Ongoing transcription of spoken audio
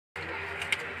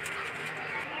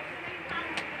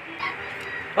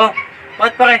Oh,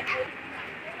 bakit pare?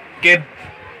 Kev,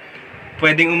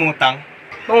 pwedeng umutang?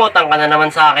 Mangutang ka na naman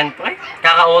sa akin, pre.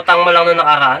 Kakautang mo lang nung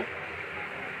nakaraan.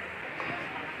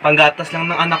 Panggatas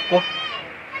lang ng anak ko.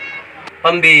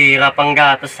 Pambira,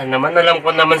 panggatas na naman. Alam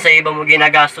ko naman sa iba mo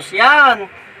ginagastos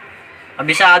yan.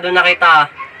 Abisado na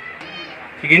kita.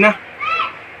 Sige na.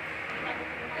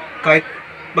 Kahit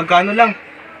magkano lang.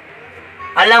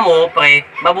 Alam mo, pre,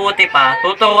 mabuti pa,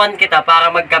 tuturuan kita para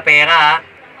magkapera, ha?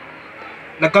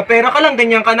 Nagkapera ka lang,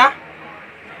 ganyan ka na?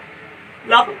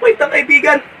 Wala kang kwentang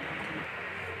kaibigan.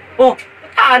 Oh,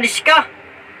 aalis ka.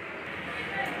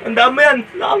 Tandaan mo yan,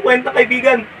 wala kang kwentang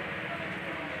kaibigan.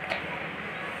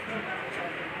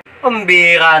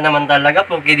 Pambira naman talaga,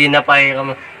 porque di na pahira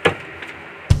mo.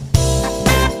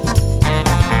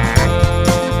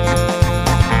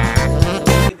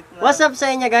 What's up sa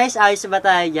inyo guys? Ayos ba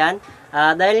tayo dyan?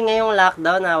 Dahil ngayong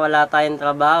lockdown na wala tayong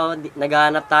trabaho,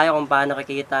 naghahanap tayo kung paano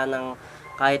kikita ng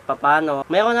kahit papano.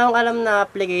 Mayroon akong alam na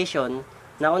application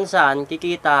na kung saan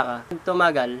kikita ka. Pag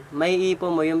tumagal, may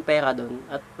ipo mo yung pera dun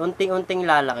at unting-unting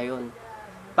lalaki yun.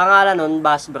 Pangalan nun,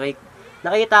 Buzzbreak.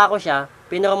 Nakita ko siya,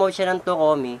 pinromote siya ng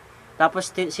Tokomi.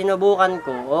 Tapos sinubukan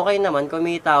ko, okay naman,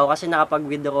 kumita ako kasi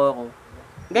nakapag-withdraw ako.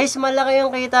 Guys, malaki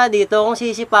yung kita dito kung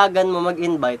sisipagan mo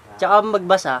mag-invite tsaka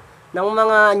magbasa ng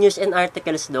mga news and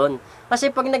articles doon.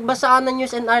 Kasi pag nagbasa ka ng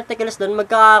news and articles doon,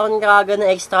 magkakaroon ka agad ng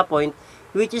extra point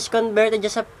which is converted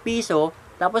sa piso,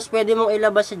 tapos pwede mong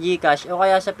ilabas sa GCash o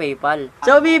kaya sa PayPal.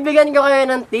 So, bibigyan ko kayo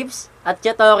ng tips at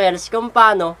tutorials kung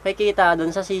paano kikita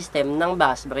doon sa system ng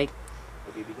Buzzbreak.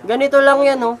 Ganito lang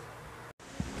yan, oh.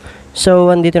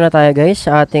 So, andito na tayo guys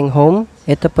sa ating home.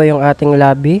 Ito po yung ating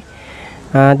lobby.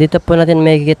 Dito po natin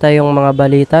makikita yung mga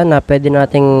balita na pwede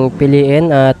nating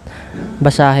piliin at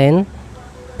basahin.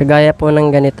 Kagaya po ng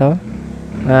ganito.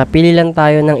 Pili lang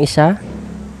tayo ng isa.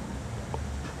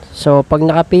 So, pag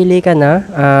nakapili ka na,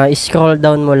 scroll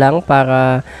down mo lang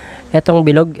para itong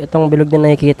bilog na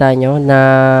nakikita nyo na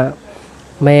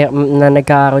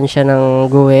nagkakaroon siya ng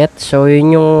guhit. So,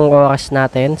 yun yung oras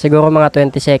natin. Siguro mga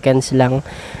 20 seconds lang.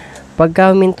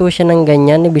 Pagka huminto siya ng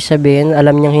ganyan, ibig sabihin,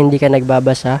 alam niyang hindi ka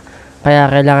nagbabasa.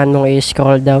 Kaya kailangan mong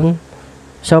i-scroll down.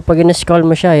 So, pag in-scroll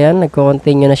mo siya, yan,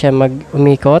 nagko-continue na siya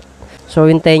umikot. So,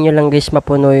 hintayin nyo lang guys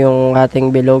mapuno yung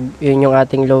ating bilog. Yun yung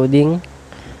ating loading.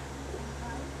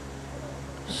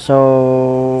 So,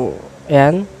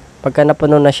 yan. Pagka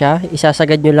napuno na siya,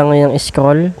 isasagad nyo lang yung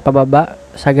scroll, pababa,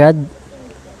 sagad.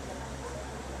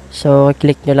 So,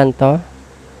 click nyo lang to.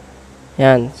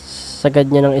 Yan,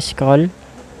 sagad nyo ng scroll.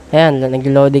 Ayan,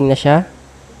 nag-loading na siya.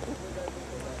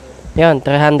 Yan,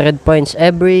 300 points.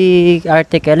 Every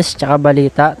articles, tsaka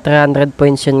balita, 300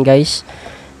 points yun guys.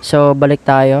 So, balik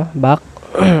tayo, back.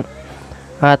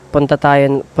 At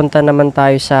punta naman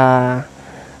tayo sa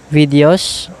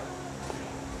videos.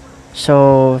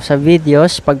 So, sa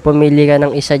videos, pag pumili ka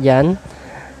ng isa dyan,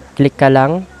 click ka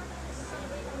lang.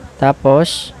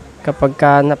 Tapos, kapag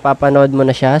ka napapanood mo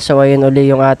na siya, so ayun uli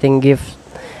yung ating gift.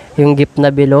 Yung gift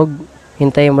na bilog.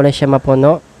 Hintayin mo lang siya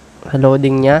mapuno.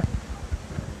 Loading niya.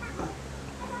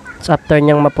 So, after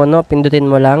niyang mapuno, pindutin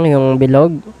mo lang yung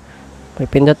bilog. Pag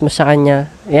pindot mo sa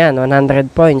kanya, ayan, 100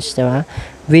 points, diba?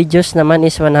 Videos naman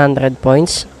is 100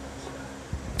 points.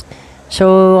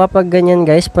 So, kapag ganyan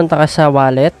guys, punta ka sa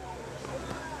wallet.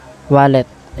 Wallet.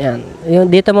 Ayan. Yung,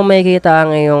 dito mo makikita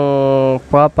ang iyong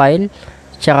profile,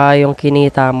 tsaka yung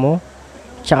kinita mo,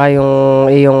 tsaka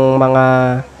yung mga,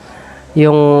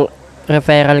 yung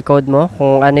referral code mo,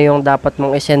 kung ano yung dapat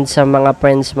mong isend sa mga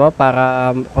friends mo para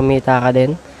kumita ka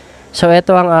din. So,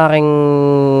 ito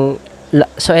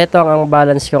ang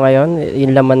balance ko ngayon.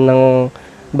 Yung laman ng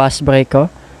Buzzbreak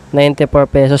ko. 94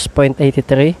 pesos,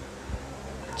 0.83.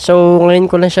 So,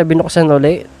 ngayon ko lang siya binuksan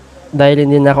uli dahil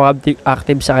hindi na ako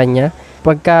active sa kanya.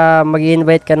 Pagka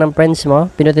mag-invite ka ng friends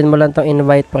mo, pinutin mo lang tong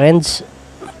invite friends.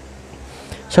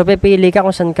 So, pipili ka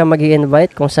kung saan ka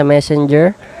mag-invite, kung sa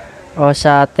Messenger, o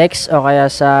sa text, o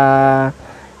kaya sa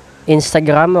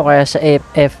Instagram, o kaya sa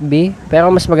FB.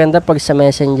 Pero mas maganda pag sa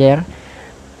Messenger.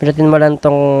 Pinutin mo lang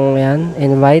tong yan,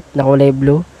 invite na kulay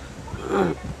blue.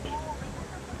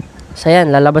 So yan,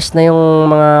 lalabas na yung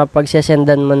mga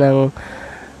pagsesendan mo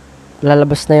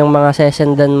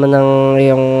ng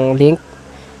yung link.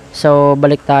 So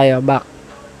balik tayo, back.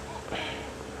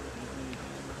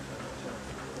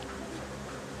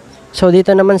 So dito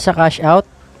naman sa cash out,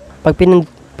 pag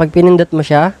pinindot mo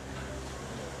siya,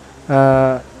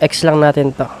 X lang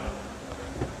natin to.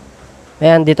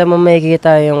 Ayan, dito mo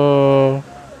makikita yung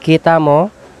kita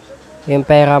mo, yung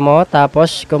pera mo,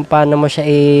 tapos kung paano mo siya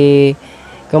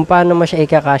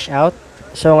i-cash out.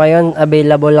 So ngayon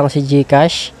available lang si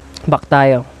GCash. Back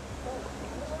tayo.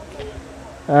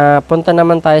 Punta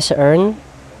naman tayo sa earn.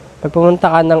 Pag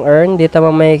pumunta ka ng earn, dito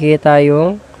mo makikita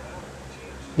yung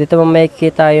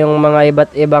mga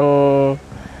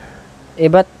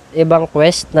iba't ibang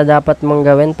quest na dapat mong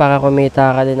gawin para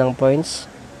kumita ka din ng points.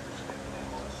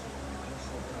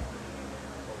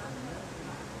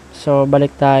 So,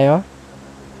 balik tayo.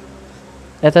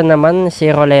 Ito naman, si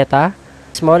Roleta.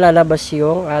 Small, lalabas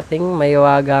yung ating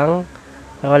mayawagang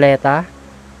Roleta.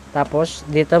 Tapos,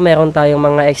 dito meron tayong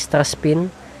mga extra spin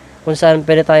kung saan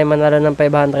pwede tayo manalo ng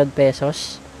 500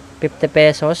 pesos, 50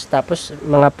 pesos, tapos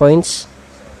mga points.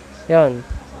 Yon.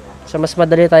 So, mas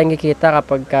madali tayong kikita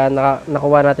kapag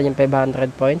nakuha natin yung 500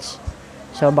 points.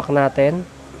 So, back natin.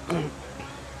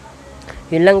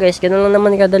 Yun lang guys, ganun lang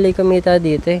naman kadali kumita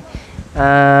dito eh.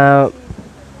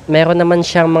 Meron naman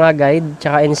siyang mga guide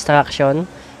tsaka instruction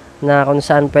na kung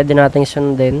saan pwede nating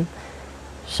sundin.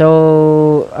 So,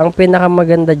 ang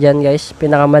pinakamaganda dyan guys,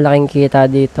 pinakamalaking kita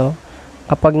dito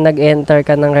kapag nag-enter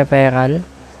ka ng referral.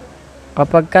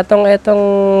 Kapag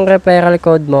itong referral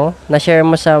code mo, na-share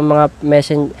mo sa mga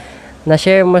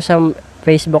na-share mo sa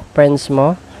Facebook friends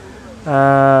mo,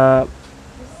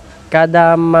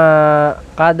 kada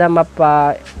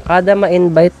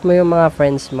ma-invite mo yung mga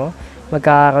friends mo,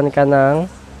 magkakaroon ka ng,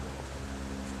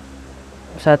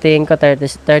 sa tingin ko,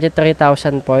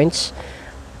 33,000 points.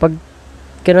 Pag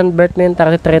kinonvert mo yung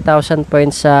 33,000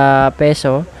 points sa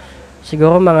peso,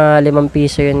 siguro mga 5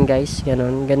 piso yun guys.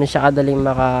 Ganun siya kadaling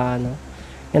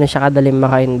ganun siya kadaling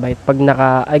maka-invite.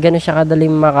 Ganun siya kadaling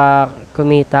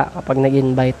makakumita kapag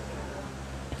nag-invite.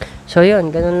 So yun,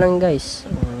 ganun lang guys.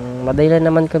 Madali lang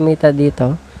naman kumita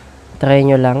dito. Try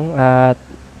nyo lang at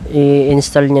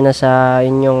i-install nyo na sa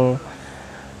inyong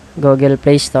Google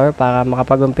Play Store para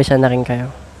makapag-umpisa na rin kayo.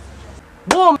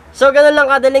 Boom! So, ganun lang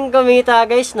kadaling kumita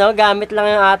guys, no? Gamit lang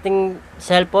yung ating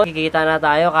cellphone. Kikita na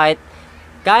tayo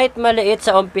kahit maliit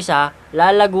sa umpisa,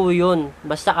 lalago yun.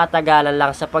 Basta katagalan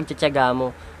lang sa pagtsatsaga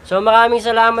mo. So, maraming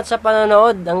salamat sa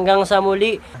panonood. Hanggang sa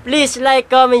muli. Please like,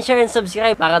 comment, share, and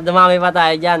subscribe para dumami pa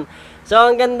tayo dyan. So,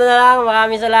 ang ganda na lang.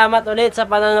 Maraming salamat ulit sa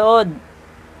panonood.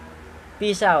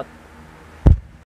 Peace out.